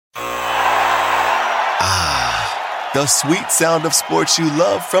The sweet sound of sports you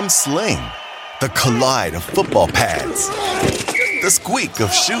love from Sling. The collide of football pads. The squeak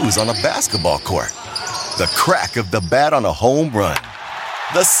of shoes on a basketball court. The crack of the bat on a home run.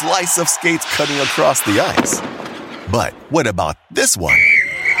 The slice of skates cutting across the ice. But what about this one?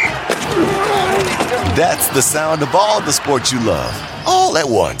 That's the sound of all the sports you love, all at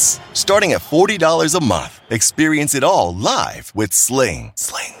once. Starting at $40 a month. Experience it all live with Sling.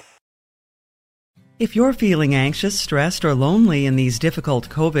 If you're feeling anxious, stressed, or lonely in these difficult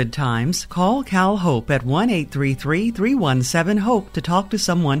COVID times, call Cal Hope at 1-833-317-HOPE to talk to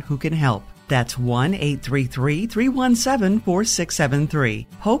someone who can help. That's 1-833-317-4673.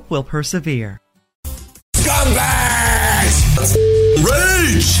 Hope will persevere. Scumbags!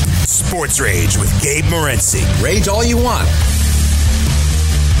 Rage! Sports Rage with Gabe Morency. Rage all you want.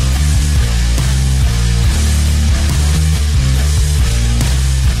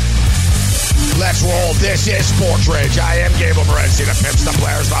 Let's roll. This is Sports Rage. I am Gable Morency, the pimps, the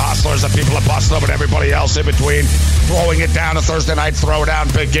players, the hustlers, the people that bust them, and everybody else in between. Throwing it down. A Thursday night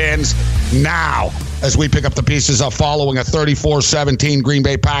throwdown begins now as we pick up the pieces of following a 34-17 Green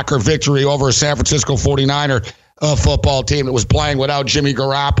Bay Packer victory over a San Francisco 49er football team that was playing without Jimmy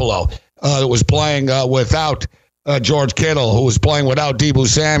Garoppolo, that was playing without George Kittle, who was playing without Deebo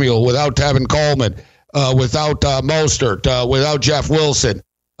Samuel, without Tevin Coleman, without Mostert, without Jeff Wilson.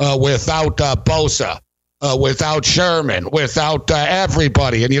 Without Bosa, without Sherman, without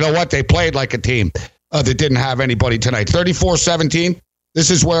everybody. And you know what? They played like a team that didn't have anybody tonight. 34-17. This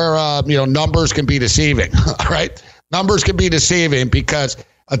is where, numbers can be deceiving, right? Numbers can be deceiving because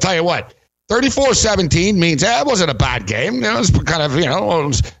I'll tell you what, 34-17 means it wasn't a bad game. It was kind of,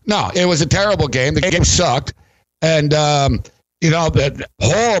 no, it was a terrible game. The game sucked. And,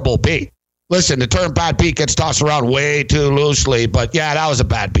 horrible beat. Listen, the term bad beat gets tossed around way too loosely, but yeah, that was a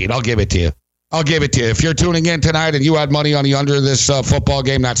bad beat. I'll give it to you. If you're tuning in tonight and you had money on the under of this football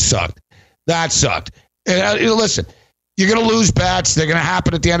game, that sucked. And, listen, you're going to lose bets. They're going to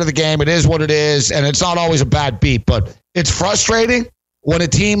happen at the end of the game. It is what it is, and it's not always a bad beat, but it's frustrating when a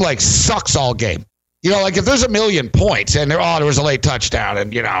team sucks all game. If there's 1 million points and there was a late touchdown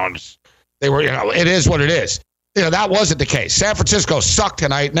and, they were, it is what it is. That wasn't the case. San Francisco sucked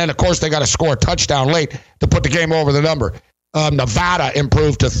tonight, and then, of course, they got to score a touchdown late to put the game over the number. Nevada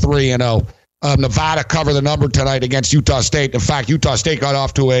improved to 3-0. Nevada covered the number tonight against Utah State. In fact, Utah State got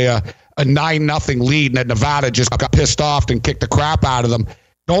off to a 9-0 lead, and then Nevada just got pissed off and kicked the crap out of them.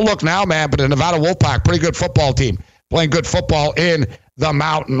 Don't look now, man, but the Nevada Wolfpack, pretty good football team, playing good football in the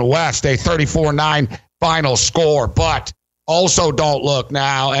Mountain West. A 34-9 final score, but also don't look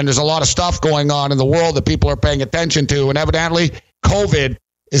now, and there's a lot of stuff going on in the world that people are paying attention to, and evidently COVID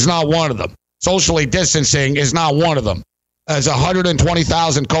is not one of them. Socially distancing is not one of them. There's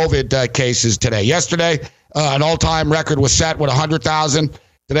 120,000 COVID cases today. Yesterday, an all-time record was set with 100,000.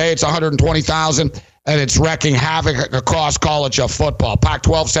 Today, it's 120,000, and it's wreaking havoc across college football.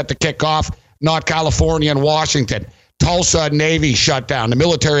 Pac-12 set to kick off, not California and Washington. Tulsa Navy shut down. The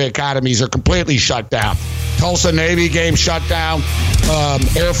military academies are completely shut down. Tulsa Navy game shut down.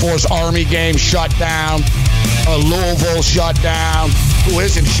 Air Force Army game shut down. Louisville shut down. Who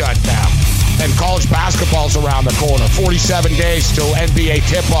isn't shut down? And college basketball's around the corner. 47 days till NBA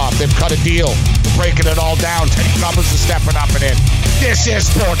tip-off. They've cut a deal. Breaking it all down. Teddy Cummins is stepping up and in. This is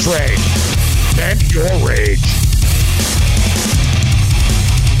Sports Rage. Vent your rage.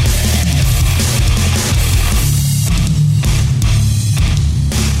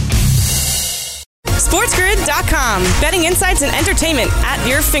 SportsGrid.com. Betting insights and entertainment at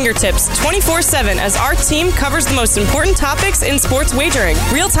your fingertips 24/7 as our team covers the most important topics in sports wagering.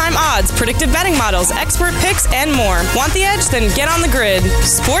 Real-time odds, predictive betting models, expert picks, and more. Want the edge? Then get on the grid.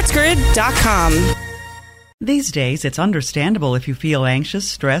 SportsGrid.com. These days, it's understandable if you feel anxious,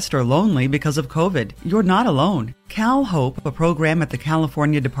 stressed, or lonely because of COVID. You're not alone. Cal Hope, a program at the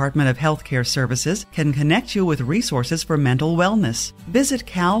California Department of Healthcare Services, can connect you with resources for mental wellness. Visit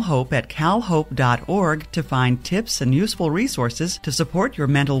Cal Hope at calhope.org to find tips and useful resources to support your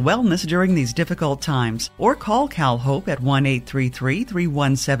mental wellness during these difficult times. Or call Cal Hope at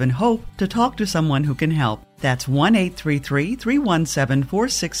 1-833-317-HOPE to talk to someone who can help. That's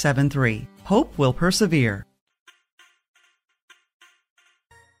 1-833-317-4673. Hope will persevere.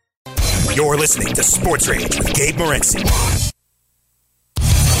 You're listening to Sports Rage with Gabe Morency.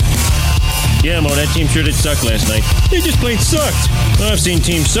 Yeah, Mo, that team sure did suck last night. They just plain sucked. Well, I've seen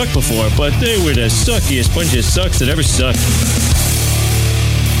teams suck before, but they were the suckiest bunch of sucks that ever sucked.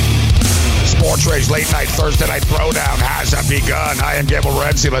 Sports Rage late night Thursday night throwdown has begun. I am Gabe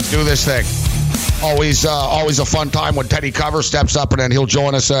Morency. Let's do this thing. Always a fun time when Teddy Cover steps up, and then he'll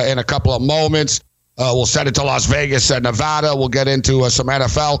join us in a couple of moments. We'll send it to Las Vegas and Nevada. We'll get into some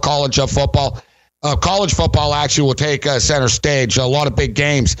NFL, college football. College football actually will take center stage. A lot of big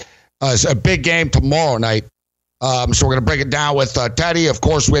games. It's a big game tomorrow night. So we're going to break it down with Teddy. Of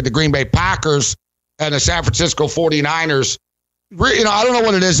course, we had the Green Bay Packers and the San Francisco 49ers. I don't know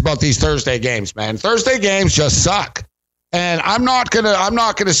what it is about these Thursday games, man. Thursday games just suck. And I'm not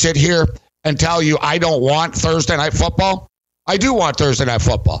gonna sit here and tell you I don't want Thursday night football. I do want Thursday night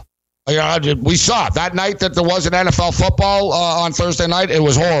football. We saw it that night that there wasn't NFL football on Thursday night. It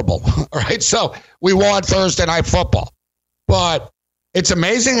was horrible. All right, so we want Thursday night football, but it's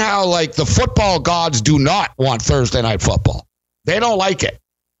amazing how like the football gods do not want Thursday night football. They don't like it.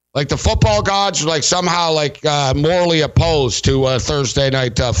 Like the football gods are like somehow like morally opposed to Thursday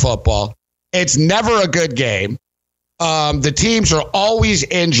night football. It's never a good game. The teams are always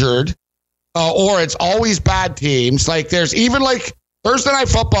injured, or it's always bad teams. Like there's even like Thursday night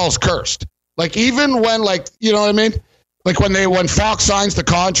football is cursed. Like even when like, you know what I mean? Like when Fox signs the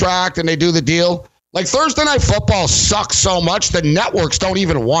contract and they do the deal, like Thursday night football sucks so much the networks don't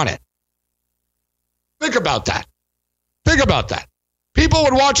even want it. Think about that. People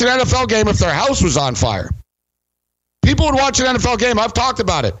would watch an NFL game if their house was on fire. People would watch an NFL game. I've talked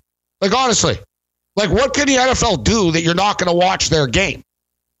about it. Like honestly, like what can the NFL do that you're not going to watch their game?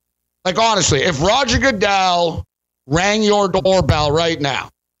 Like honestly, if Roger Goodell rang your doorbell right now,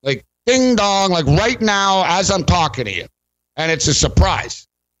 like ding dong, like right now as I'm talking to you, and it's a surprise.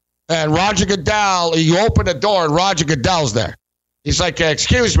 And Roger Goodell, you open the door and Roger Goodell's there. He's like,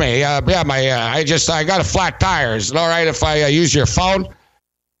 excuse me, I got a flat tire. Is it all right if I use your phone?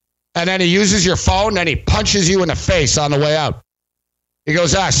 And then he uses your phone and he punches you in the face on the way out. He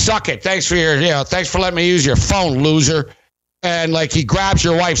goes, suck it. Thanks for letting me use your phone, loser. And like he grabs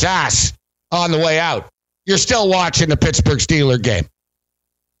your wife's ass on the way out. You're still watching the Pittsburgh Steelers game.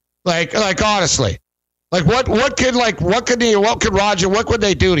 Like honestly, like what could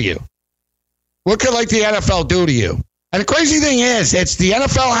they do to you? What could like the NFL do to you? And the crazy thing is, it's the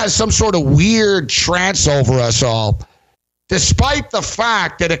NFL has some sort of weird trance over us all, despite the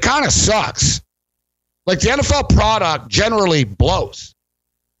fact that it kind of sucks. Like the NFL product generally blows.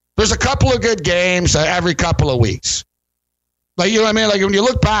 There's a couple of good games every couple of weeks. Like, you know what I mean? Like when you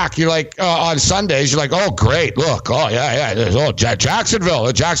look back, you're like, on Sundays, you're like, oh, great. Look, oh, yeah. Oh,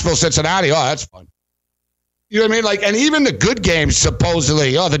 Jacksonville, Cincinnati. Oh, that's fun. You know what I mean? Like, and even the good games,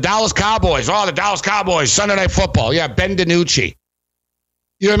 supposedly. Oh, the Dallas Cowboys. Sunday Night Football. Yeah, Ben DiNucci.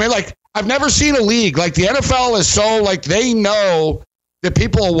 You know what I mean? Like, I've never seen a league. Like, the NFL is so, like, they know that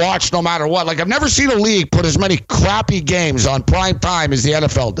people will watch no matter what. Like, I've never seen a league put as many crappy games on prime time as the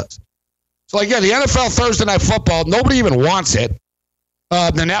NFL does. So, like, yeah, the NFL Thursday Night Football, nobody even wants it.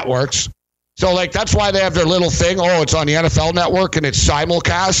 The networks. So, like, that's why they have their little thing. Oh, it's on the NFL Network and it's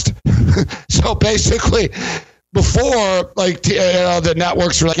simulcast. So, basically, before, like, the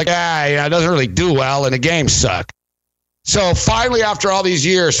networks were like, it doesn't really do well and the games suck. So, finally, after all these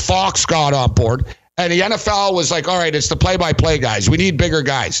years, Fox got on board and the NFL was like, all right, it's the play-by-play guys. We need bigger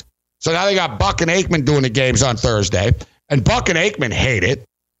guys. So, now they got Buck and Aikman doing the games on Thursday. And Buck and Aikman hate it.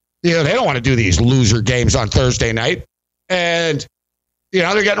 You know, they don't want to do these loser games on Thursday night. And, you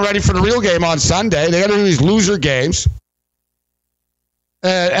know, they're getting ready for the real game on Sunday. They got to do these loser games.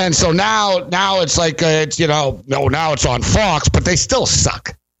 And so now it's like, now it's on Fox, but they still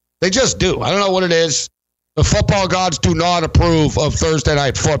suck. They just do. I don't know what it is. The football gods do not approve of Thursday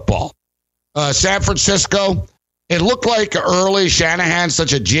night football. San Francisco, it looked like early Shanahan's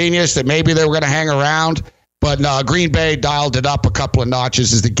such a genius that maybe they were going to hang around. But no, Green Bay dialed it up a couple of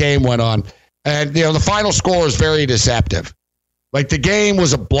notches as the game went on. And, you know, the final score is very deceptive. Like, the game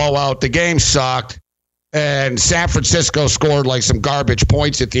was a blowout. The game sucked. And San Francisco scored, like, some garbage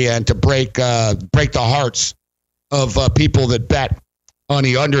points at the end to break the hearts of people that bet on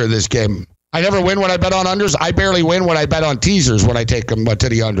the under of this game. I never win when I bet on unders. I barely win when I bet on teasers when I take them to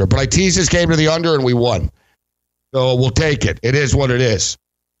the under. But I teased this game to the under, and we won. So we'll take it. It is what it is.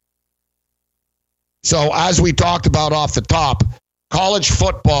 So as we talked about off the top, college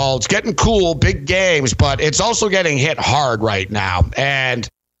football, it's getting cool, big games, but it's also getting hit hard right now. And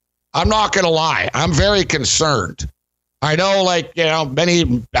I'm not going to lie, I'm very concerned. I know, like, you know,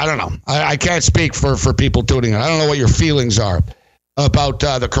 I don't know. I can't speak for people tuning in. I don't know what your feelings are about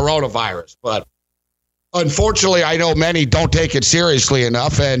the coronavirus, but unfortunately, I know many don't take it seriously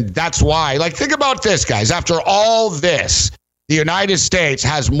enough. And that's why, like, think about this, guys. After all this, the United States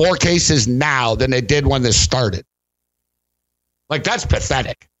has more cases now than they did when this started. Like, that's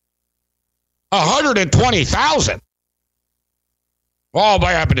pathetic. 120,000. Oh, what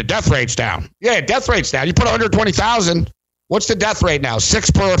happened to death rate's down? Yeah, death rate's down. You put 120,000. What's the death rate now?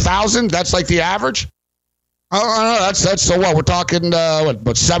 6 per 1,000? That's like the average? I don't know. That's so what? We're talking,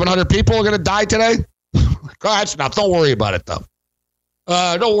 700 people are going to die today? That's enough. Don't worry about it, though.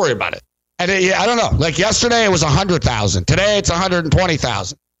 Don't worry about it. And I don't know. Like yesterday, it was 100,000. Today, it's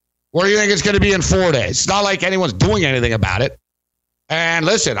 120,000. Where do you think it's going to be in 4 days? It's not like anyone's doing anything about it. And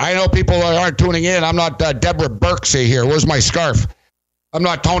listen, I know people aren't tuning in. I'm not Deborah Birksey here. Where's my scarf? I'm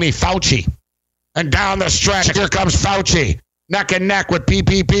not Tony Fauci. And down the stretch, here comes Fauci, neck and neck with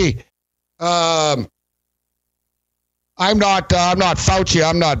PPP. I'm not Fauci.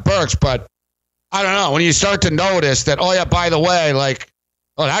 I'm not Birx, but I don't know. When you start to notice that, oh yeah, by the way, like,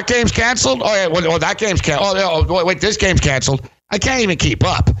 oh, that game's canceled. Oh yeah, well, that game's canceled. Oh wait, this game's canceled. I can't even keep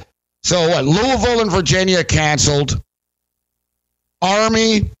up. So what? Louisville and Virginia canceled.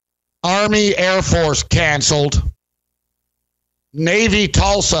 Army, Air Force canceled. Navy,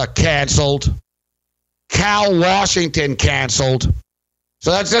 Tulsa canceled. Cal, Washington canceled.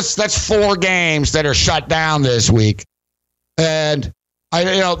 So that's 4 games that are shut down this week. And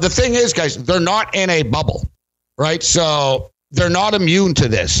the thing is, guys, they're not in a bubble, right? So they're not immune to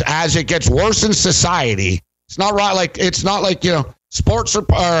this. As it gets worse in society, it's not right. Like it's not like sports are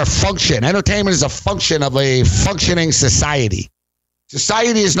a function. Entertainment is a function of a functioning society.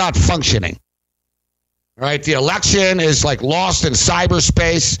 Society is not functioning. Right? The election is like lost in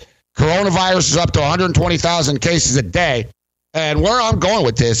cyberspace. Coronavirus is up to 120,000 cases a day. And where I'm going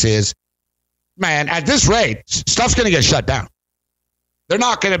with this is, man, at this rate, stuff's going to get shut down. They're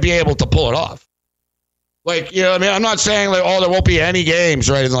not going to be able to pull it off. Like, I mean, I'm not saying like, there won't be any games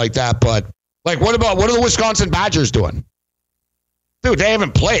or anything like that, but like, what are the Wisconsin Badgers doing? Dude, they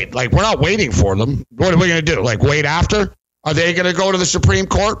haven't played. Like, we're not waiting for them. What are we going to do? Like, wait after? Are they going to go to the Supreme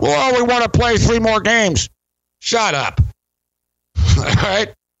Court? Well, we want to play 3 more games. Shut up. All right?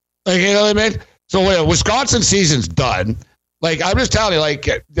 Like, you know what I mean? So, Wisconsin season's done. Like, I'm just telling you, like,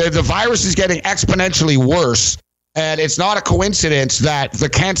 the virus is getting exponentially worse, and it's not a coincidence that the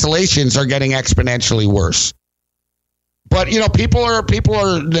cancellations are getting exponentially worse. But, people are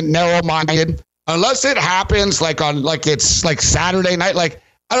narrow-minded. Unless it happens, it's like Saturday night. Like,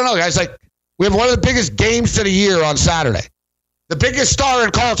 I don't know, guys. Like, we have one of the biggest games of the year on Saturday. The biggest star in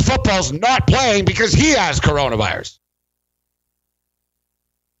college football is not playing because he has coronavirus.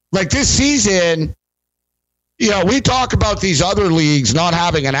 Like this season, we talk about these other leagues not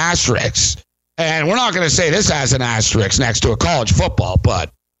having an asterisk. And we're not going to say this has an asterisk next to a college football,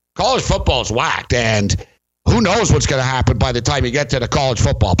 but college football is whacked. And who knows what's going to happen by the time you get to the college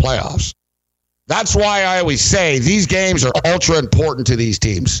football playoffs. That's why I always say these games are ultra important to these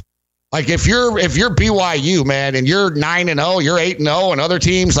teams. Like if you're BYU, man, and you're 9-0, you're 8-0, and other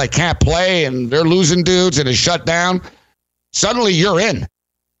teams like can't play and they're losing dudes and it's shut down, suddenly you're in.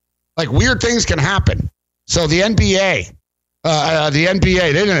 Like weird things can happen. So the NBA,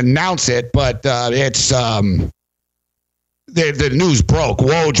 they didn't announce it, but it's the news broke.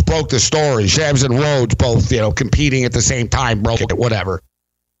 Woj broke the story. Shams and Woj both, competing at the same time, broke it, whatever.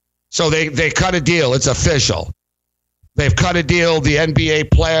 So they cut a deal. It's official. They've cut a deal. The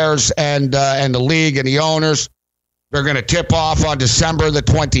NBA players and the league and the owners, they're going to tip off on December the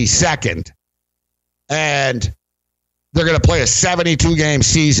 22nd. And they're going to play a 72-game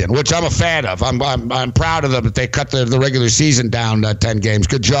season, which I'm a fan of. I'm proud of them that they cut the regular season down 10 games.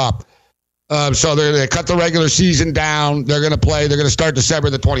 Good job. So they cut the regular season down. They're going to play. They're going to start December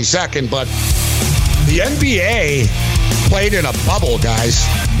the 22nd. But the NBA played in a bubble, guys.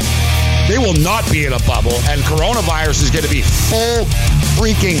 They will not be in a bubble, and coronavirus is going to be full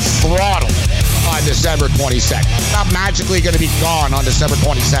freaking throttle on December 22nd. It's not magically going to be gone on December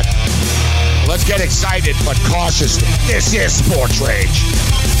 22nd. Let's get excited, but cautiously. This is Sports Rage.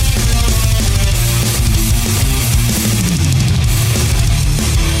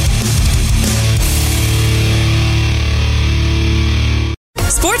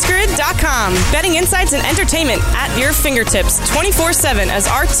 SportsGrid.com. Betting insights and entertainment at your fingertips 24/7 as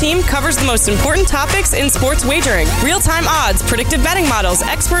our team covers the most important topics in sports wagering. Real-time odds, predictive betting models,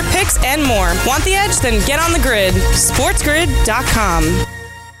 expert picks, and more. Want the edge? Then get on the grid. SportsGrid.com.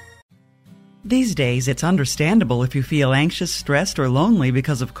 These days, it's understandable if you feel anxious, stressed, or lonely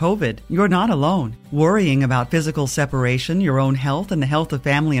because of COVID. You're not alone. Worrying about physical separation, your own health, and the health of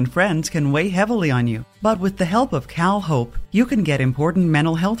family and friends can weigh heavily on you. But with the help of Cal Hope, you can get important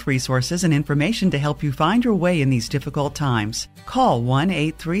mental health resources and information to help you find your way in these difficult times. Call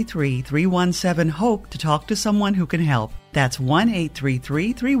 1-833-317-HOPE to talk to someone who can help. That's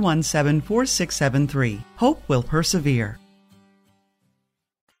 1-833-317-4673. Hope will persevere.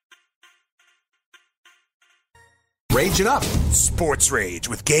 Rage it up. Sports Rage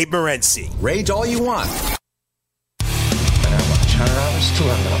with Gabe Morency. Rage all you want.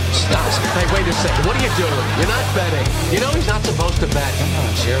 $200. Hey, wait a second. What are you doing? You're not betting. You know he's not supposed to bet. Come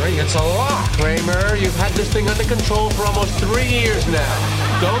on, Jerry. It's a lock. Kramer, you've had this thing under control for almost 3 years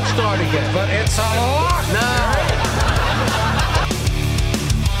now. Don't start again. But it's a lock. No.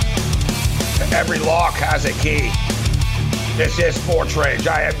 Every lock has a key. This is Sports Rage.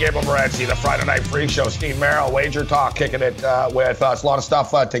 I am Gabriel Morency, the Friday Night Freak Show. Steve Merrill, Wager Talk, kicking it with us. A lot of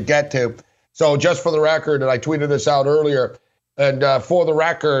stuff to get to. So just for the record, and I tweeted this out earlier, and for the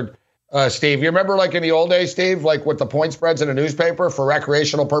record, Steve, you remember like in the old days, Steve, like with the point spreads in a newspaper for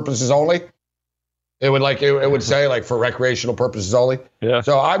recreational purposes only? It would say like for recreational purposes only. Yeah.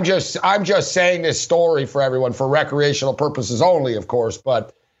 So I'm just saying this story for everyone for recreational purposes only, of course,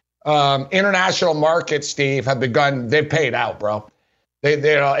 but international markets, Steve, have begun. They've paid out, bro.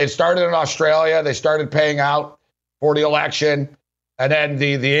 It started in Australia. They started paying out for the election, and then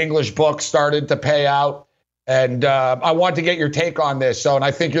the English book started to pay out. And I want to get your take on this. So, and I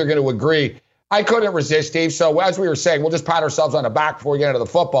think you're going to agree. I couldn't resist, Steve. So as we were saying, we'll just pat ourselves on the back before we get into the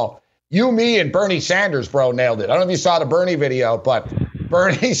football. You, me, and Bernie Sanders, bro, nailed it. I don't know if you saw the Bernie video, but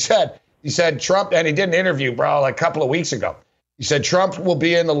Bernie said Trump, and he did an interview, bro, like a couple of weeks ago. He said Trump will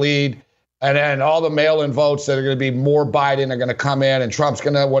be in the lead, and then all the mail-in votes that are going to be more Biden are going to come in, and Trump's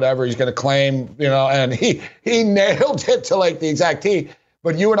going to whatever he's going to claim, and he nailed it to like the exact T.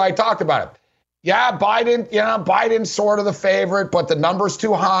 But you and I talked about it. Yeah, Biden's sort of the favorite, but the number's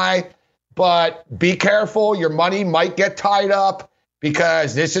too high. But be careful. Your money might get tied up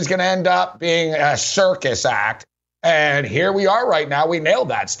because this is going to end up being a circus act. And here we are right now. We nailed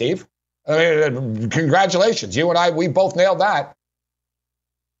that, Steve. I mean, congratulations. You and I, we both nailed that.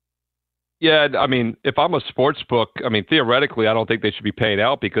 Yeah, I mean, if I'm a sports book, I mean, theoretically, I don't think they should be paying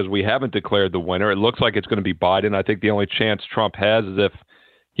out because we haven't declared the winner. It looks like it's going to be Biden. I think the only chance Trump has is if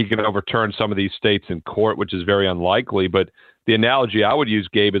he can overturn some of these states in court, which is very unlikely. But the analogy I would use,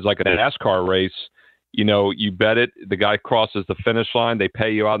 Gabe, is like a NASCAR race. You bet it, the guy crosses the finish line, they pay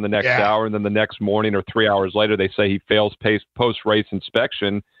you out in the next hour, and then the next morning or 3 hours later, they say he fails post-race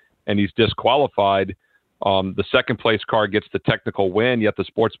inspection and he's disqualified. The second place car gets the technical win, yet the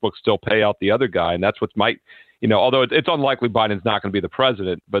sports books still pay out the other guy. And that's what might, although it's unlikely Biden's not going to be the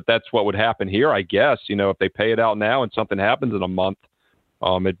president, but that's what would happen here, I guess. If they pay it out now and something happens in a month,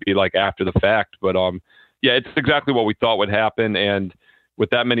 it'd be like after the fact. But yeah, it's exactly what we thought would happen. And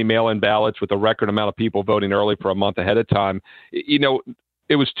with that many mail-in ballots, with a record amount of people voting early for a month ahead of time,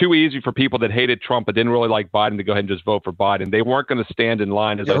 it was too easy for people that hated Trump but didn't really like Biden to go ahead and just vote for Biden. They weren't going to stand in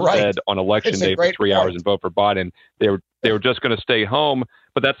line, as I said, on election day for 3 hours and vote for Biden. They were just going to stay home,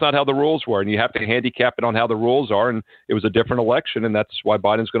 but that's not how the rules were. And you have to handicap it on how the rules are. And it was a different election, and that's why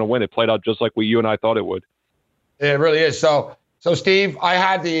Biden's going to win. It played out just like you and I thought it would. It really is. So Steve, I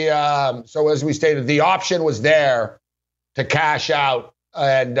had so as we stated, the option was there to cash out,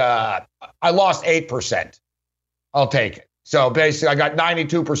 and I lost 8%. I'll take it. So basically, I got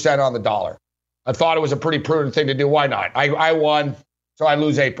 92% on the dollar. I thought it was a pretty prudent thing to do. Why not? I won, so I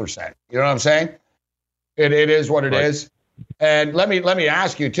lose 8%. You know what I'm saying? It is what it is. And let me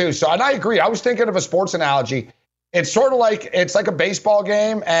ask you too. So, and I agree. I was thinking of a sports analogy. It's sort of like a baseball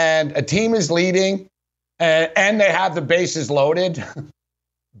game, and a team is leading, and they have the bases loaded,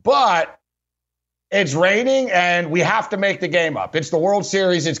 but it's raining, and we have to make the game up. It's the World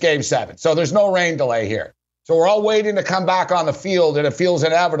Series. It's Game 7, so there's no rain delay here. So we're all waiting to come back on the field, and it feels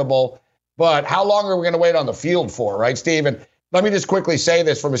inevitable. But how long are we going to wait on the field for, right, Steve? And let me just quickly say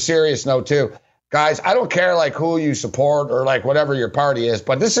this from a serious note, too. Guys, I don't care, like, who you support or, like, whatever your party is,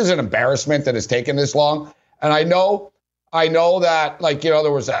 but this is an embarrassment that it's taken this long. And I know that, like,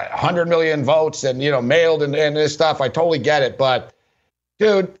 there was 100 million votes and, mailed and this stuff. I totally get it. But,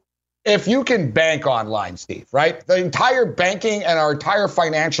 dude, if you can bank online, Steve, right? The entire banking and our entire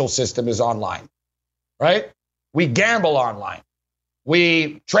financial system is online. Right? We gamble online.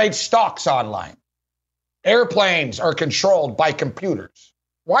 We trade stocks online. Airplanes are controlled by computers.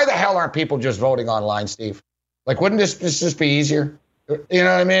 Why the hell aren't people just voting online, Steve? Like, wouldn't this just be easier? You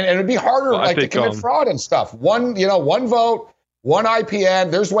know what I mean? And it'd be harder, to commit fraud and stuff. One vote, one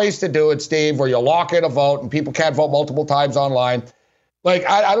IPN. There's ways to do it, Steve, where you lock in a vote and people can't vote multiple times online. Like,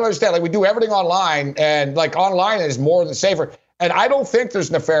 I don't understand. Like, we do everything online, and like online is more than safer. And I don't think there's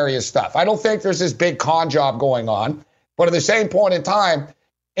nefarious stuff. I don't think there's this big con job going on. But at the same point in time,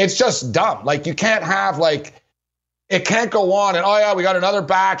 it's just dumb. Like, you can't have, it can't go on and, oh, yeah, we got another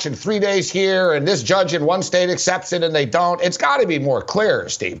batch and 3 days here, and this judge in one state accepts it and they don't. It's got to be more clear,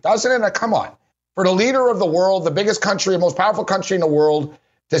 Steve, doesn't it? Come on. For the leader of the world, the biggest country, most powerful country in the world,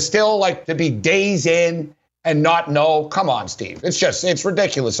 to still, to be days in and not know, come on, Steve. It's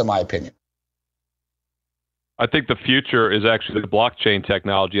ridiculous, in my opinion. I think the future is actually the blockchain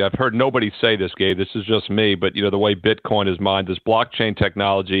technology. I've heard nobody say this, Gabe. This is just me, but the way Bitcoin is mined, this blockchain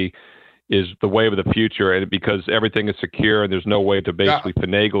technology is the way of the future, and because everything is secure and there's no way to basically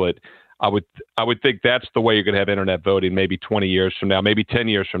finagle it. I would think that's the way you're going to have internet voting maybe 20 years from now, maybe 10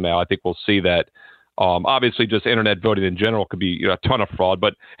 years from now. I think we'll see that. Obviously, just internet voting in general could be a ton of fraud.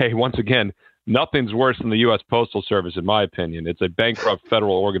 But, hey, once again, nothing's worse than the U.S. Postal Service, in my opinion. It's a bankrupt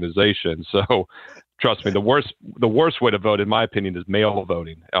federal organization. So, trust me, the worst way to vote, in my opinion, is mail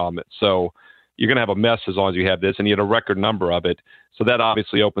voting. So you're going to have a mess as long as you have this, and you had a record number of it. So that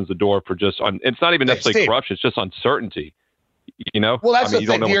obviously opens the door for it's not even necessarily corruption. It's just uncertainty. Well, that's the thing. You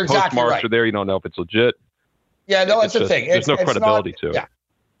don't know You're what postmarks exactly right. are there. You don't know if it's legit. Yeah, no, that's the thing. There's no credibility to it.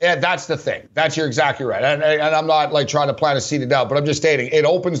 Yeah, that's the thing. You're exactly right. And I'm not like trying to plant a seed of doubt, but I'm just stating it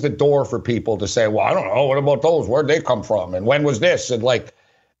opens the door for people to say, well, I don't know. What about those? Where'd they come from? And when was this? And like,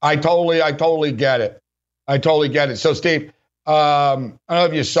 I totally get it. I totally get it. So, Steve, I don't know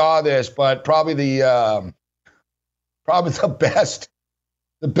if you saw this, but probably the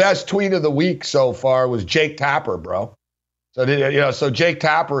best tweet of the week so far was Jake Tapper, bro. So Jake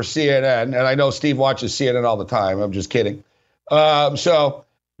Tapper, CNN, and I know Steve watches CNN all the time. I'm just kidding.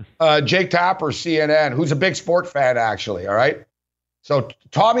 Jake Tapper, CNN, who's a big sport fan, actually. All right. So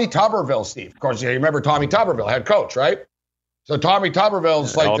Tommy Tuberville, Steve. Of course, you remember Tommy Tuberville, head coach, right? So Tommy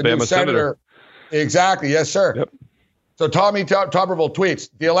Tuberville's like Alabama the new senator. Exactly. Yes, sir. Yep. So Tommy Tuberville tweets,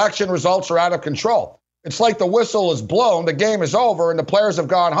 the election results are out of control. It's like the whistle is blown, the game is over, and the players have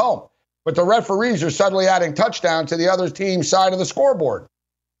gone home. But the referees are suddenly adding touchdown to the other team's side of the scoreboard,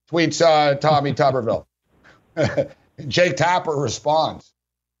 tweets Tommy Tuberville. Jake Tapper responds,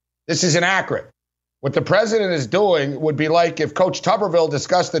 this is inaccurate. What the president is doing would be like if Coach Tuberville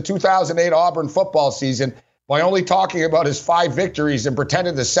discussed the 2008 Auburn football season by only talking about his 5 victories and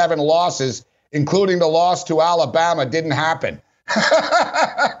pretended the 7 losses, including the loss to Alabama, didn't happen.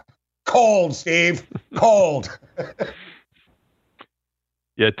 Cold, Steve. Cold.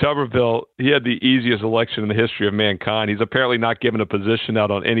 Yeah, Tuberville, he had the easiest election in the history of mankind. He's apparently not given a position out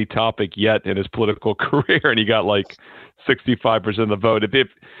on any topic yet in his political career, and he got like 65% of the vote.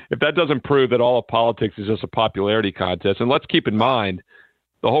 If that doesn't prove that all of politics is just a popularity contest, and let's keep in mind,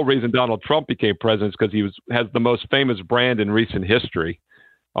 the whole reason Donald Trump became president is because he has the most famous brand in recent history.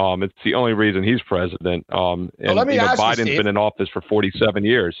 It's the only reason he's president. And Biden's been in office for 47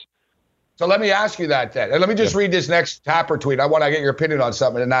 years. So let me ask you that then. And let me just read this next Tapper tweet. I want to get your opinion on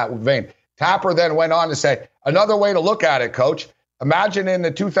something in that vein. Tapper then went on to say, another way to look at it, Coach. Imagine in the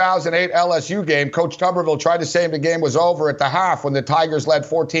 2008 LSU game, Coach Tuberville tried to say the game was over at the half when the Tigers led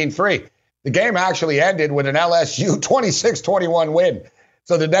 14-3. The game actually ended with an LSU 26-21 win.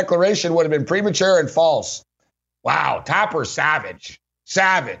 So the declaration would have been premature and false. Wow, Tapper savage.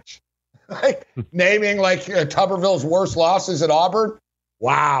 Savage. Like, naming like Tuberville's worst losses at Auburn.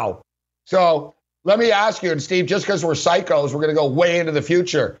 Wow. So let me ask you, and Steve, just because we're psychos, we're going to go way into the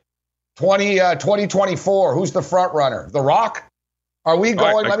future. 2024, who's the front runner? The Rock? Are we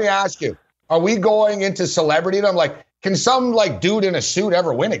going, let me ask you, are we going into celebrity-dom? Like, can some like dude in a suit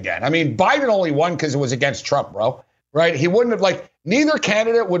ever win again? I mean, Biden only won because it was against Trump, bro. Right? He wouldn't have, like, neither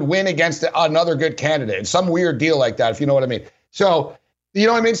candidate would win against another good candidate. It's some weird deal like that, if you know what I mean. So, you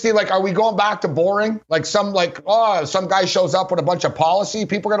know what I mean, Steve? Like, are we going back to boring? Like, some guy shows up with a bunch of policy,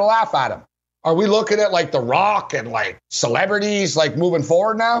 people are going to laugh at him. Are we looking at, like, The Rock and, like, celebrities, like, moving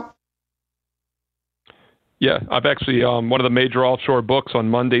forward now? Yeah, I've actually, one of the major offshore books on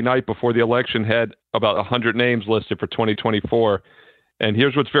Monday night before the election had about 100 names listed for 2024. And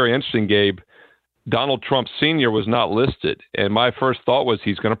here's what's very interesting, Gabe. Donald Trump Sr. was not listed. And my first thought was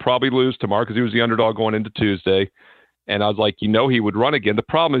he's going to probably lose tomorrow because he was the underdog going into Tuesday. And I was like, he would run again. The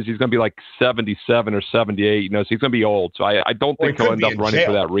problem is he's going to be like 77 or 78, so he's going to be old. So I don't think he'll end up running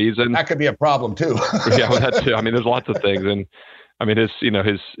for that reason. That could be a problem too. Yeah, well, that too. I mean, there's lots of things. And I mean,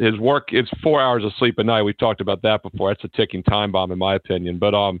 his work, it's 4 hours of sleep a night. We've talked about that before. That's a ticking time bomb in my opinion.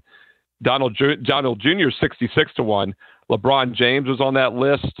 But Donald Jr. 66-1. LeBron James was on that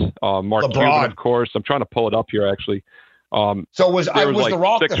list. Mark Cuban, of course. I'm trying to pull it up here, actually. So was like The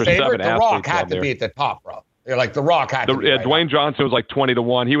Rock the favorite? The Rock had to be at the top, bro. Like The Rock had to be. Yeah, Dwayne Johnson was like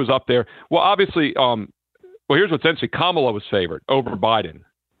 20-1. He was up there. Well, obviously, here's what's interesting. Kamala was favored over Biden,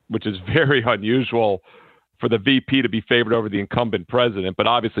 which is very unusual for the VP to be favored over the incumbent president. But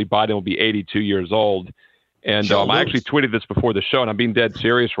obviously, Biden will be 82 years old. And I actually tweeted this before the show, and I'm being dead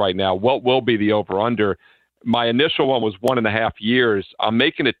serious right now. What will be the over-under? My initial one was 1.5 years. I'm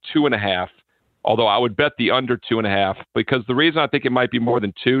making it 2.5, although I would bet the under 2.5, because the reason I think it might be more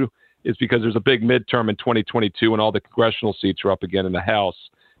than 2 is because there's a big midterm in 2022 and all the congressional seats are up again in the House.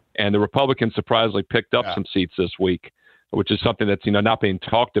 And the Republicans surprisingly picked up some seats this week, which is something that's not being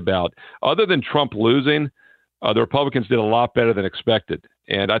talked about. Other than Trump losing, the Republicans did a lot better than expected.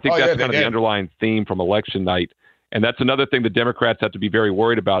 And I think that's kind of the underlying theme from election night. And that's another thing the Democrats have to be very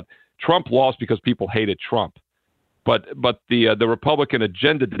worried about. Trump lost because people hated Trump. But the Republican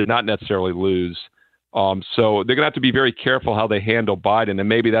agenda did not necessarily lose. So they're going to have to be very careful how they handle Biden. And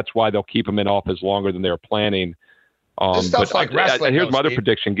maybe that's why they'll keep him in office longer than they're planning. This stuff's like wrestling. Here's my other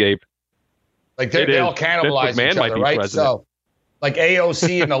prediction, Gabe. Like they all cannibalize each other, right? President. So like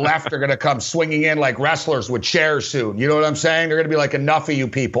AOC and the left are going to come swinging in like wrestlers with chairs soon. You know what I'm saying? They're going to be like, enough of you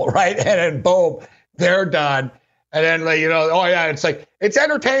people, right? And then boom, they're done. And then, it's like, it's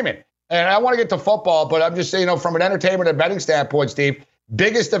entertainment. And I want to get to football, but I'm just saying, from an entertainment and betting standpoint, Steve,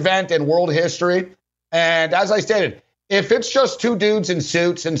 biggest event in world history. And as I stated, if it's just two dudes in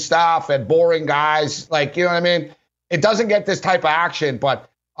suits and stuff and boring guys, like, you know what I mean? It doesn't get this type of action, but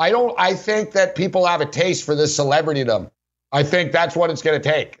I think that people have a taste for this celebritydom. I think that's what it's going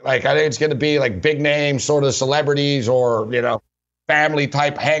to take. Like, I think it's going to be like big name sort of celebrities or, family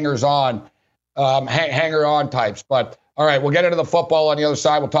type hanger-on types. But all right, we'll get into the football on the other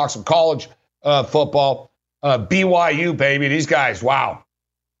side. We'll talk some college football. BYU, baby. These guys, wow.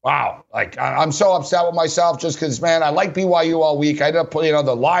 Like, I'm so upset with myself just because, man, I like BYU all week. I ended up,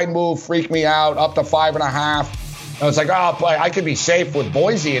 the line move freaked me out up to 5.5. I was like, I could be safe with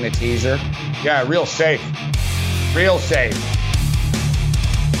Boise in a teaser. Yeah, real safe. Real safe.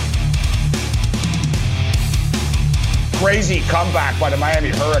 Crazy comeback by the Miami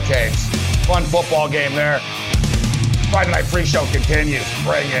Hurricanes. Fun football game there. Friday Night Free Show continues.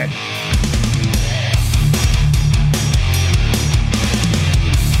 Bring it.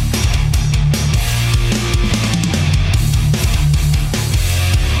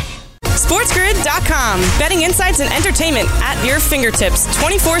 SportsGrid.com. Betting insights and entertainment at your fingertips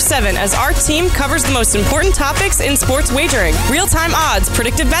 24/7 as our team covers the most important topics in sports wagering. Real-time odds,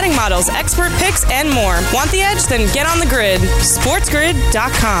 predictive betting models, expert picks, and more. Want the edge? Then get on the grid.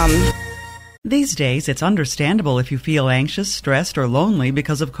 SportsGrid.com. These days, it's understandable if you feel anxious, stressed, or lonely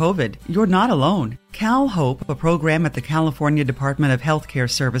because of COVID. You're not alone. CalHOPE, a program at the California Department of Healthcare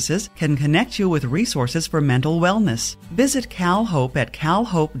Services, can connect you with resources for mental wellness. Visit CalHOPE at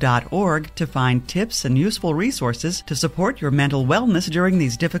calhope.org to find tips and useful resources to support your mental wellness during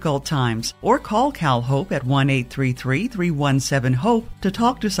these difficult times. Or call CalHOPE at 1-833-317-HOPE to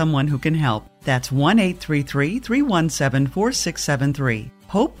talk to someone who can help. That's 1-833-317-4673.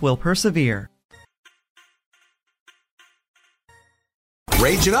 Hope will persevere.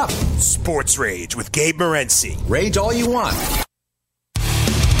 Rage it up. Sports Rage with Gabe Morency. Rage all you want.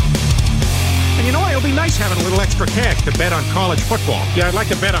 And it'll be nice having a little extra cash to bet on college football. Yeah, I'd like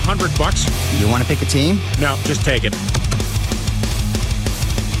to bet $100. You want to pick a team? No, just take it.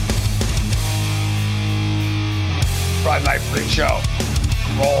 Friday Night Free Show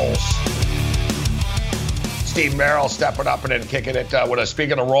rolls. Steve Merrill stepping up and then kicking it with us.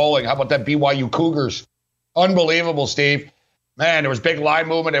 Speaking of rolling, how about that BYU Cougars? Unbelievable, Steve. Man, there was big line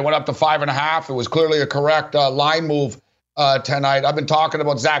movement. They went up to 5.5. It was clearly a correct line move tonight. I've been talking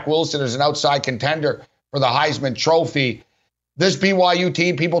about Zach Wilson as an outside contender for the Heisman Trophy. This BYU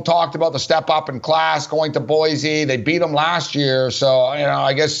team, people talked about the step up in class going to Boise. They beat them last year. So,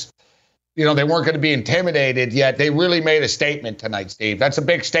 I guess, they weren't going to be intimidated yet. They really made a statement tonight, Steve. That's a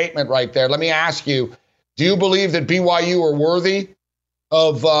big statement right there. Let me ask you, do you believe that BYU are worthy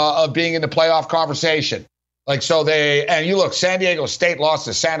of being in the playoff conversation? And you look, San Diego State lost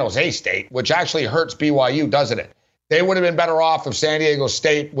to San Jose State, which actually hurts BYU, doesn't it? They would have been better off if San Diego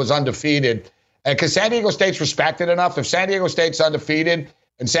State was undefeated. And because San Diego State's respected enough, if San Diego State's undefeated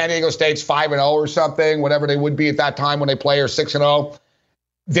and San Diego State's 5-0 or something, whatever they would be at that time when they play, or 6-0,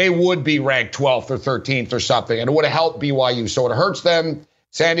 they would be ranked 12th or 13th or something, and it would have helped BYU. So it hurts them.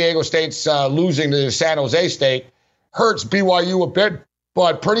 San Diego State's losing to San Jose State hurts BYU a bit,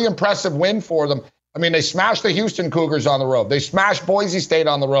 but pretty impressive win for them. I mean, they smashed the Houston Cougars on the road. They smashed Boise State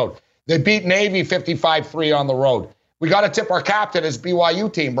on the road. They beat Navy 55-3 on the road. We got to tip our cap to this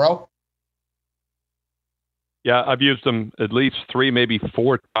BYU team, bro. Yeah, I've used them at least 3, maybe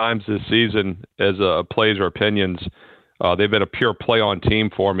 4 times this season as plays or opinions. They've been a pure play-on team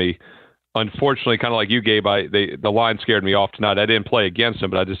for me. Unfortunately, kind of like you, Gabe, the line scared me off tonight. I didn't play against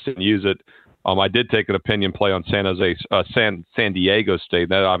them, but I just didn't use it. I did take an opinion play on San Diego State.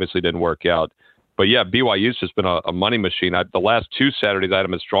 That obviously didn't work out. But yeah, BYU's just been a money machine. The last 2 Saturdays, I had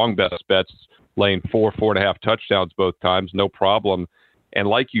them as strong best bets, laying 4.5 touchdowns both times, no problem. And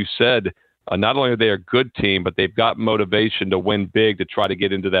like you said, not only are they a good team, but they've got motivation to win big to try to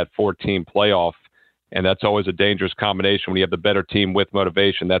get into that 4-team playoff. And that's always a dangerous combination when you have the better team with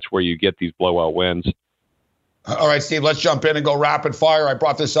motivation. That's where you get these blowout wins. All right, Steve, let's jump in and go rapid fire. I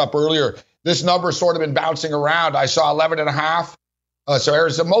brought this up earlier. This number's sort of been bouncing around. I saw 11.5. So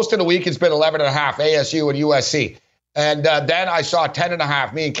Arizona, most of the week it's been 11.5, ASU and USC. And then I saw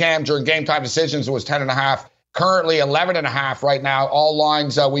 10.5. Me and Cam during Game Time Decisions was 10.5. Currently 11.5 right now. All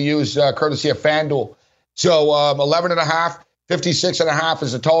lines we use courtesy of FanDuel. So 11.5, 56.5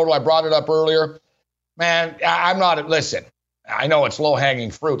 is the total. I brought it up earlier. Man, I'm not, listen, I know it's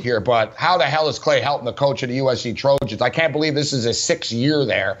low-hanging fruit here, but how the hell is Clay Helton the coach of the USC Trojans? I can't believe this is his 6th year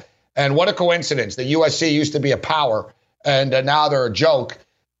there. And what a coincidence that USC used to be a power, and now they're a joke,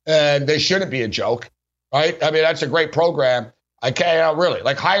 and they shouldn't be a joke, right? I mean, that's a great program. I can't really,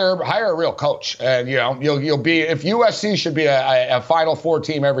 like, hire a real coach, and, you know, you'll be, if USC should be a Final Four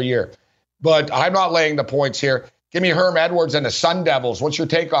team every year. But I'm not laying the points here. Give me Herm Edwards and the Sun Devils. What's your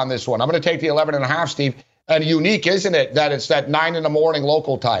take on this one? I'm going to take the 11.5, Steve. And unique, isn't it, that it's that 9 a.m.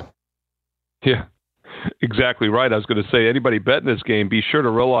 local time? Yeah, exactly right. I was going to say, anybody betting this game, be sure to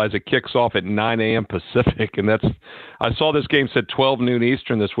realize it kicks off at 9 a.m. Pacific. And I saw this game said 12 noon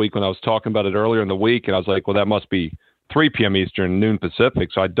Eastern this week when I was talking about it earlier in the week. And I was like, well, that must be 3 p.m. Eastern, noon Pacific.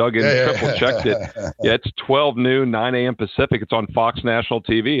 So I dug in, triple checked it. Yeah, it's 12 noon, 9 a.m. Pacific. It's on Fox National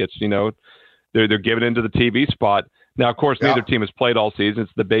TV. It's, you know, they're giving into the TV spot. Now, of course, neither team has played all season.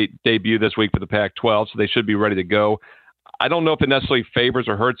 It's the debut this week for the Pac-12, so they should be ready to go. I don't know if it necessarily favors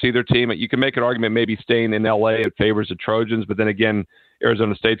or hurts either team. You can make an argument maybe staying in L.A. it favors the Trojans, but then again,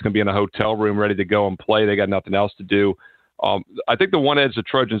 Arizona State's going to be in a hotel room ready to go and play. They got nothing else to do. I think the one edge the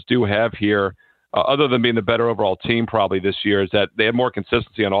Trojans do have here, other than being the better overall team probably this year, is that they have more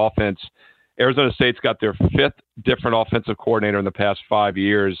consistency on offense. Arizona State's got their 5th different offensive coordinator in the past 5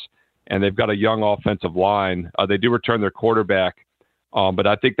 years, and they've got a young offensive line. They do return their quarterback, but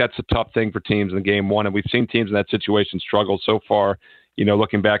I think that's a tough thing for teams in game one, and we've seen teams in that situation struggle so far, you know,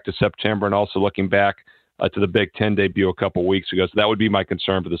 looking back to September and also looking back to the Big Ten debut a couple weeks ago. So that would be my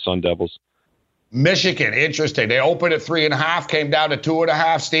concern for the Sun Devils. Michigan, interesting. They opened at 3.5, came down to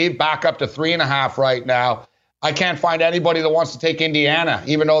 2.5, Steve, back up to 3.5 right now. I can't find anybody that wants to take Indiana,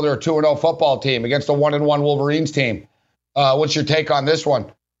 even though they're a 2-0 football team against a 1-1 Wolverines team. What's your take on this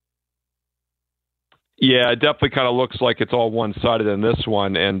one? Yeah, it definitely kind of looks like it's all one-sided in this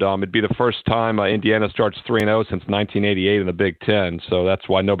one, and it'd be the first time Indiana starts 3-0 since 1988 in the Big Ten, so that's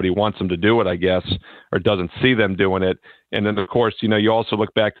why nobody wants them to do it, I guess, or doesn't see them doing it. And then, of course, you know, you also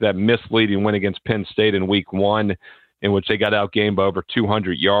look back to that misleading win against Penn State in Week 1, in which they got outgained by over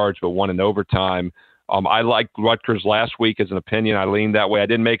 200 yards but won in overtime. I liked Rutgers last week as an opinion. I leaned that way. I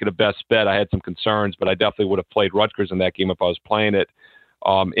didn't make it a best bet. I had some concerns, but I definitely would have played Rutgers in that game if I was playing it.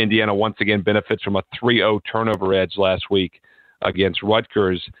 Indiana once again benefits from a 3-0 turnover edge last week against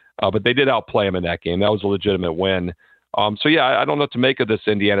Rutgers, but they did outplay them in that game. That was a legitimate win. So, yeah, I don't know what to make of this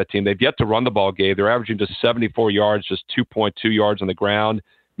Indiana team. They've yet to run the ball, Gabe. They're averaging just 74 yards, just 2.2 yards on the ground.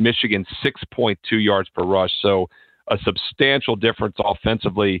 Michigan, 6.2 yards per rush. So a substantial difference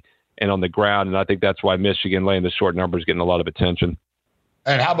offensively and on the ground, and I think that's why Michigan laying the short numbers getting a lot of attention.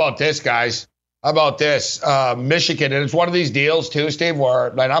 And how about this, guys? How about this? Michigan, and it's one of these deals too, Steve, where,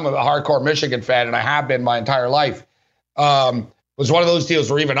 and I'm a hardcore Michigan fan, and I have been my entire life. It was one of those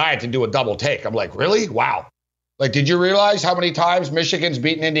deals where even I had to do a double take. I'm like, really? Wow. Like, did you realize how many times Michigan's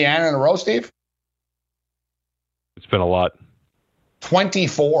beaten Indiana in a row, Steve? It's been a lot.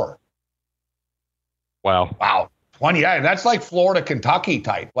 24. Wow. 20. Yeah, that's like Florida, Kentucky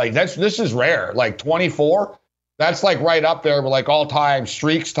type. Like, this is rare. Like 24. That's like right up there with like all-time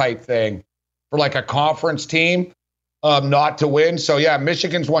streaks type thing for like a conference team not to win. So, yeah,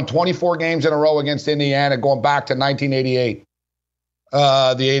 Michigan's won 24 games in a row against Indiana going back to 1988.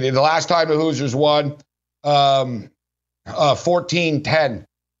 The last time the Hoosiers won, 14-10.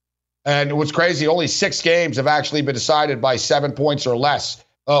 And what's crazy, only 6 games have actually been decided by 7 points or less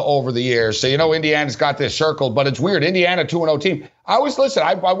over the years. So, you know, Indiana's got this circled, but it's weird. Indiana, 2-0 team. We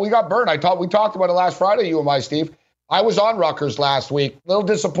got burned. We talked about it last Friday, you and I, Steve. I was on Rutgers last week. A little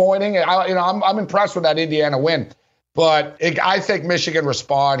disappointing. I'm impressed with that Indiana win. But I think Michigan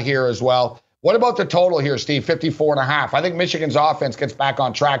respond here as well. What about the total here, Steve? 54.5. I think Michigan's offense gets back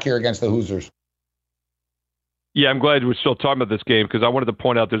on track here against the Hoosiers. Yeah, I'm glad we're still talking about this game because I wanted to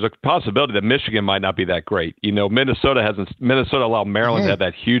point out there's a possibility that Michigan might not be that great. You know, Minnesota allowed Maryland to have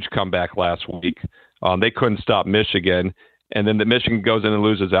that huge comeback last week. They couldn't stop Michigan. And then the Michigan goes in and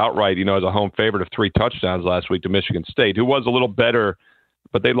loses outright, you know, as a home favorite of 3 touchdowns last week to Michigan State, who was a little better,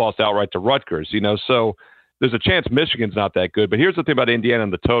 but they lost outright to Rutgers, you know. So there's a chance Michigan's not that good. But here's the thing about Indiana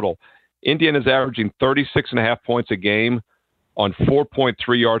and the total. Indiana's averaging 36.5 points a game. on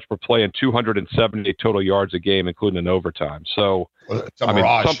 4.3 yards per play and 278 total yards a game, including an overtime. So,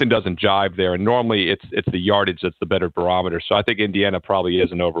 something doesn't jive there. And normally it's the yardage that's the better barometer. So I think Indiana probably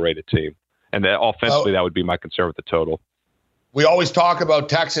is an overrated team. And offensively, that would be my concern with the total. We always talk about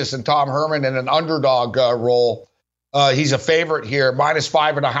Texas and Tom Herman in an underdog role. He's a favorite here,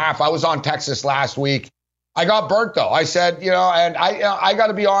 -5.5. I was on Texas last week. I got burnt, though. I said, and I got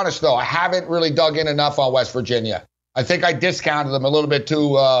to be honest, though. I haven't really dug in enough on West Virginia. I think I discounted them a little bit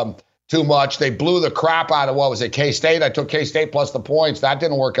too much. They blew the crap out of, K-State? I took K-State plus the points. That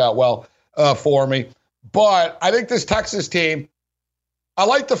didn't work out well for me. But I think this Texas team, I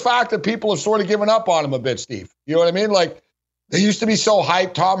like the fact that people have sort of given up on them a bit, Steve. You know what I mean? Like, they used to be so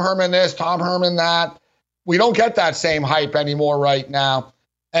hyped, Tom Herman this, Tom Herman that. We don't get that same hype anymore right now.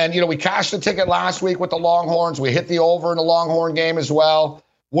 And, we cashed the ticket last week with the Longhorns. We hit the over in the Longhorn game as well.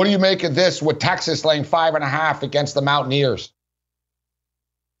 What do you make of this with Texas laying 5.5 against the Mountaineers?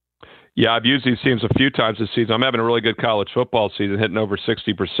 Yeah, I've used these teams a few times this season. I'm having a really good college football season, hitting over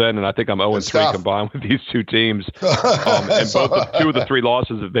 60%, and I think I'm 0-3 combined with these two teams. And two of the three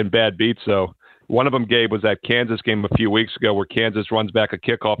losses have been bad beats, though. One of them, Gabe, was that Kansas game a few weeks ago where Kansas runs back a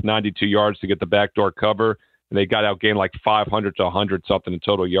kickoff 92 yards to get the backdoor cover, and they got outgained like 500 to 100-something in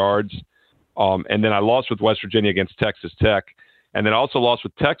total yards. And then I lost with West Virginia against Texas Tech. And then I also lost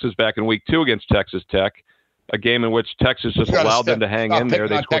with Texas back in week 2 against Texas Tech, a game in which Texas just allowed them to hang in there.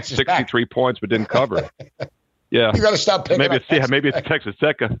 They scored 63 points but didn't cover. Yeah. You got to stop picking maybe it's Texas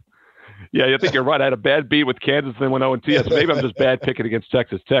Tech. Yeah, I think you're right. I had a bad beat with Kansas and then went 0-2. So maybe I'm just bad picking against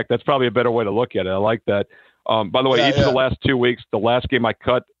Texas Tech. That's probably a better way to look at it. I like that. By the way, each of the last 2 weeks, the last game I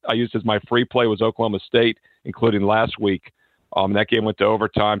used as my free play was Oklahoma State, including last week. That game went to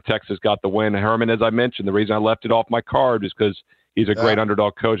overtime. Texas got the win. Herman, as I mentioned, the reason I left it off my card is because he's a great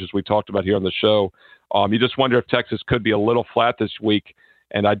underdog coach, as we talked about here on the show. You just wonder if Texas could be a little flat this week,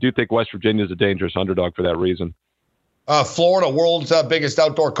 and I do think West Virginia is a dangerous underdog for that reason. Florida, world's biggest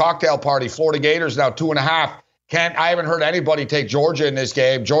outdoor cocktail party. Florida Gators now 2.5. I haven't heard anybody take Georgia in this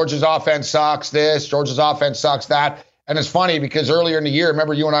game. Georgia's offense sucks this. Georgia's offense sucks that. And it's funny because earlier in the year,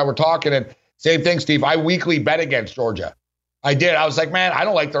 remember you and I were talking, and same thing, Steve, I weekly bet against Georgia. I did. I was like, man, I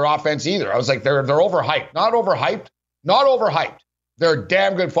don't like their offense either. I was like, they're overhyped. Not overhyped. They're a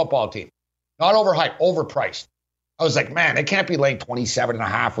damn good football team. Not overhyped, overpriced. I was like, man, they can't be laying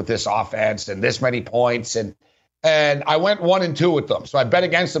 27.5 with this offense and this many points. And I went 1-2 with them. So I bet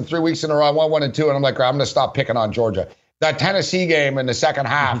against them 3 weeks in a row. I went 1-2, and I'm like, I'm going to stop picking on Georgia. That Tennessee game in the second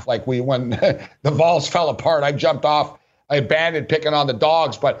half, when the Vols fell apart, I jumped off. I abandoned picking on the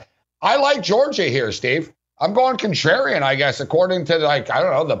dogs. But I like Georgia here, Steve. I'm going contrarian, I guess, according to,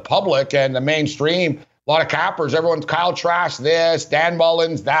 the public and the mainstream. A lot of cappers. Everyone's Kyle Trask this, Dan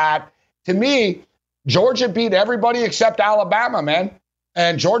Mullins that. To me, Georgia beat everybody except Alabama, man.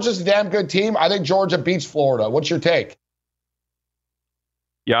 And Georgia's a damn good team. I think Georgia beats Florida. What's your take?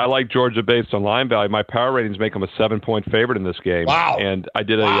 Yeah, I like Georgia based on line value. My power ratings make them a 7-point favorite in this game. Wow! And I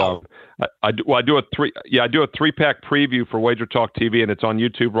did I do a 3-pack preview for Wager Talk TV, and it's on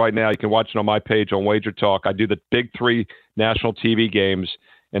YouTube right now. You can watch it on my page on Wager Talk. I do the big 3 national TV games,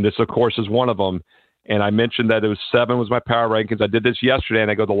 and this, of course, is one of them. And I mentioned that it was 7 was my power rankings. I did this yesterday,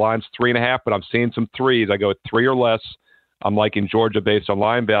 and I go the line's 3.5, but I'm seeing some 3s. I go at 3 or less. I'm liking Georgia based on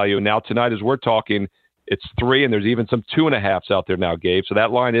line value. And now tonight, as we're talking, it's 3, and there's even some 2.5s out there now, Gabe. So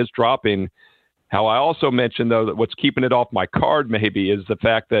that line is dropping. How I also mentioned, though, that what's keeping it off my card maybe is the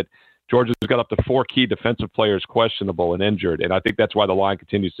fact that Georgia's got up to 4 key defensive players questionable and injured, and I think that's why the line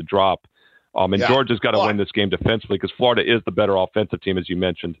continues to drop. Georgia's got to win this game defensively because Florida is the better offensive team, as you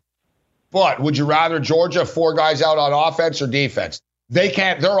mentioned. But would you rather Georgia 4 guys out on offense or defense? They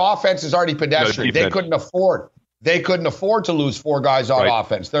can't. Their offense is already pedestrian. They couldn't afford to lose 4 guys on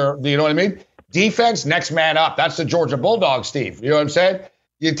offense. You know what I mean? Defense, next man up. That's the Georgia Bulldogs, Steve. You know what I'm saying?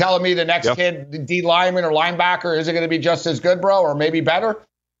 You're telling me the next kid, D lineman or linebacker, is it going to be just as good, bro, or maybe better?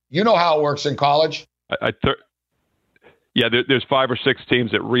 You know how it works in college. There's 5 or 6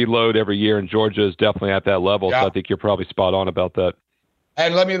 teams that reload every year, and Georgia is definitely at that level. Yeah. So I think you're probably spot on about that.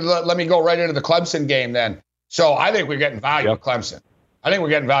 And let me go right into the Clemson game then. So I think we're getting value with Clemson.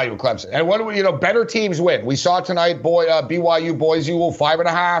 And what do we, better teams win. We saw tonight, BYU, Boise,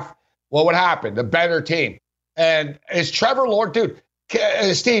 5.5. Well, what happened? The better team. And is Trevor Lawrence, dude,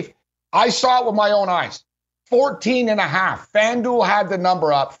 Steve, I saw it with my own eyes. 14.5. FanDuel had the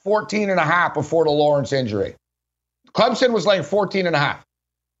number up, 14.5 before the Lawrence injury. Clemson was laying 14.5.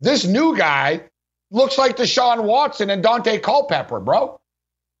 This new guy looks like Deshaun Watson and Dante Culpepper, bro.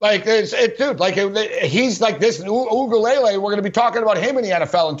 He's like this Ugalele. We're going to be talking about him in the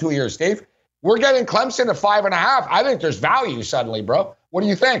NFL in 2 years, Steve. We're getting Clemson at 5.5. I think there's value suddenly, bro. What do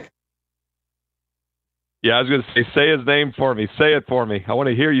you think? Yeah, I was going to say his name for me. Say it for me. I want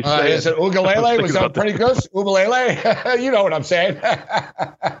to hear you say it. Is it Ugalele? Was that pretty good? Ugalele? You know what I'm saying.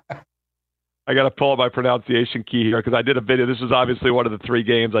 I got to pull up my pronunciation key here because I did a video. This is obviously one of the 3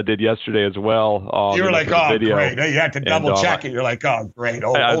 games I did yesterday as well. You were like, oh, video. Great. You had to double check it. You're like, oh, great.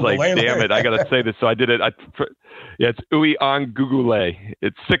 I was like, damn it. I got to say this. So I did it. It's Uiagalelei.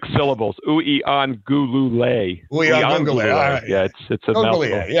 It's 6 syllables. Uiagalelei. Uiagalelei. All right. Yeah, it's a mouthful.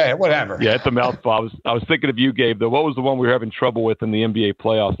 Yeah, whatever. Yeah, it's a mouthful. I was thinking of you, Gabe, though. What was the one we were having trouble with in the NBA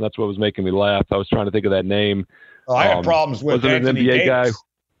playoffs? And that's what was making me laugh. I was trying to think of that name. Oh, I had problems with Anthony an NBA Davis. guy.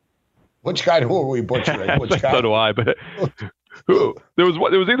 Which guy? Who are we butchering? Which guy? So do I. But there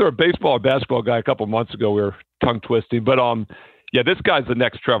was either a baseball or basketball guy a couple months ago. We were tongue twisting, but yeah, this guy's the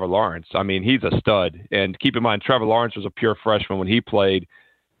next Trevor Lawrence. I mean, he's a stud. And keep in mind, Trevor Lawrence was a pure freshman when he played.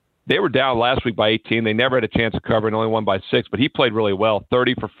 They were down last week by 18. They never had a chance to cover and only won by 6. But he played really well.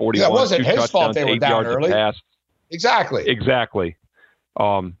 30 for 41. Yeah, it wasn't his fault they were down early. Exactly.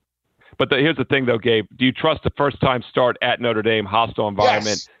 But here's the thing, though, Gabe. Do you trust the first-time start at Notre Dame, hostile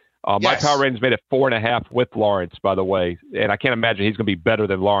environment? Yes. My power ratings made it 4.5 with Lawrence, by the way, and I can't imagine he's going to be better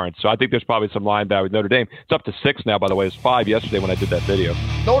than Lawrence. So I think there's probably some line value with Notre Dame. It's up to 6 now, by the way. It was 5 yesterday when I did that video.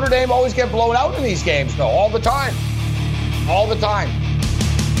 Notre Dame always get blown out in these games, though, all the time. All the time.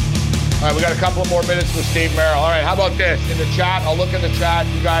 All right, we got a couple of more minutes with Steve Merrill. All right, how about this? In the chat, I'll look in the chat.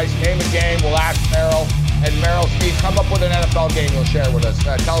 You guys name a game. We'll ask Merrill. And Merrill, Steve, come up with an NFL game you'll share with us.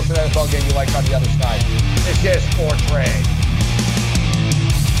 Tell us an NFL game you like on the other side. This is Sports Rage.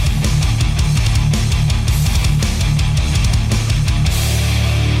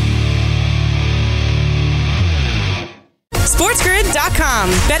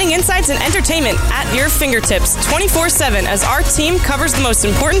 SportsGrid.com. Betting insights and entertainment at your fingertips 24/7 as our team covers the most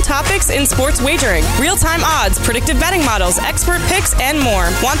important topics in sports wagering. Real-time odds, predictive betting models, expert picks, and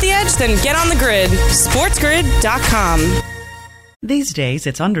more. Want the edge? Then get on the grid. SportsGrid.com. These days,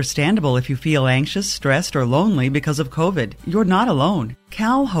 it's understandable if you feel anxious, stressed, or lonely because of COVID. You're not alone.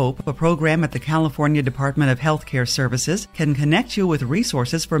 CalHOPE, a program at the California Department of Healthcare Services, can connect you with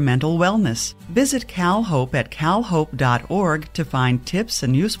resources for mental wellness. Visit CalHOPE at calhope.org to find tips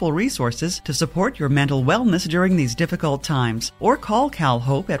and useful resources to support your mental wellness during these difficult times. Or call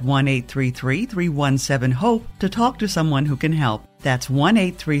CalHOPE at 1-833-317-HOPE to talk to someone who can help. That's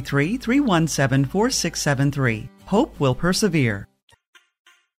 1-833-317-4673. Hope will persevere.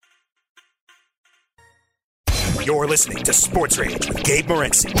 You're listening to Sports Rage with Gabe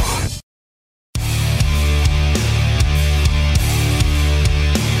Morency.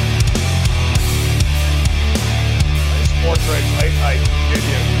 Sports Rage late night.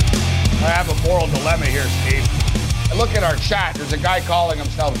 I have a moral dilemma here, Steve. I look at our chat. There's a guy calling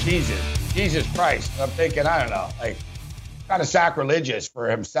himself Jesus. Jesus Christ. I'm thinking, I don't know, like kind of sacrilegious for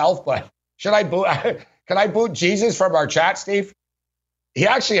himself, but should I boot? Can I boot Jesus from our chat, Steve? He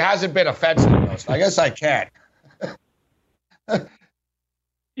actually hasn't been offensive, though, so I guess I can't.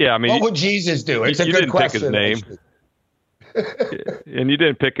 Yeah, I mean, what would Jesus do? It's a good question. You didn't pick his name. And you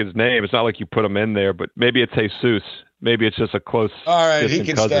didn't pick his name. It's not like you put him in there, but maybe it's Jesus. Maybe it's just a close. All right, he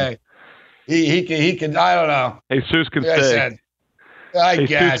can cousin. Stay. He can. I don't know. Jesus can stay. I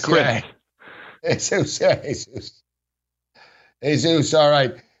guess. Yeah. Jesus. All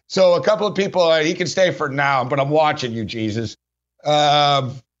right. So a couple of people. He can stay for now, but I'm watching you, Jesus.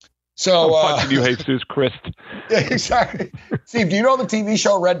 So I'm watching you, Jesus Christ. Yeah, exactly. Steve, do you know the TV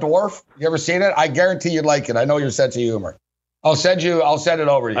show Red Dwarf? You ever seen it? I guarantee you'd like it. I know your sense of humor. I'll send it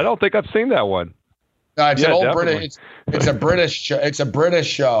over to you. I don't think I've seen that one. No, it's an old British. It's a British show. It's a British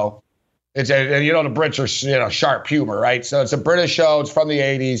show. And the Brits are sharp humor, right? So it's a British show. It's from the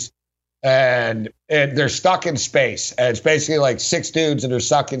 80s, and they're stuck in space. And it's basically like 6 dudes that are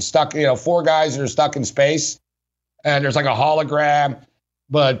stuck. 4 guys that are stuck in space, and there's like a hologram.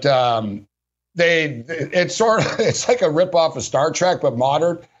 But it's like a ripoff of Star Trek, but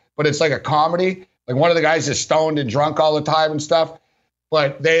modern. But it's like a comedy. Like one of the guys is stoned and drunk all the time and stuff.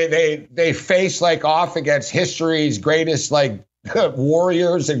 But they face like off against history's greatest like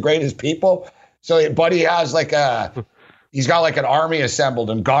warriors and greatest people. So Buddy has he's got like an army assembled,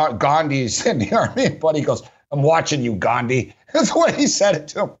 and Gandhi's in the army. And Buddy goes, "I'm watching you, Gandhi." That's the way he said it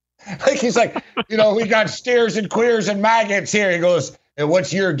to him. Like he's like, we got steers and queers and maggots here. He goes, "And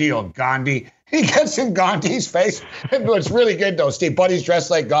what's your deal, Gandhi?" He gets in Gandhi's face. And it's really good though, Steve. Buddy's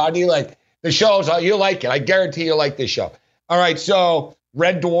dressed like Gandhi. Like the show's, you like it. I guarantee you like this show. All right, so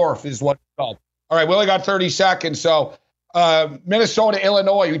Red Dwarf is what it's called. All right, we only got 30 seconds. So Minnesota,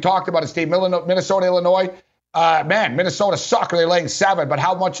 Illinois. We talked about it, Steve. Minnesota, Illinois. Man, Minnesota suck. They're laying 7, but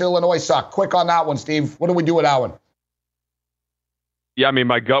how much Illinois suck? Quick on that one, Steve. What do we do with that one? Yeah, I mean,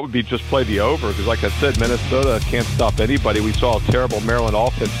 my gut would be just play the over because, like I said, Minnesota can't stop anybody. We saw a terrible Maryland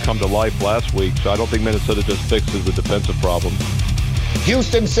offense come to life last week, so I don't think Minnesota just fixes the defensive problem.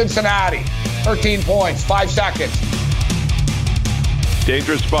 Houston, Cincinnati, 13 points, 5 seconds.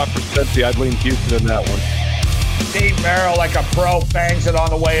 Dangerous spot for Cincy. I'd lean Houston in that one. Steve Merrill, like a pro, bangs it on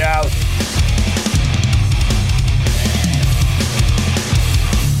the way out.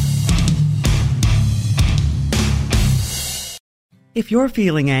 If you're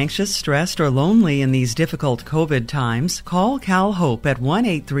feeling anxious, stressed, or lonely in these difficult COVID times, call Cal Hope at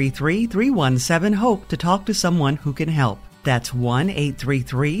 1-833-317-HOPE to talk to someone who can help. That's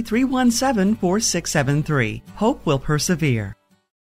 1-833-317-4673. Hope will persevere.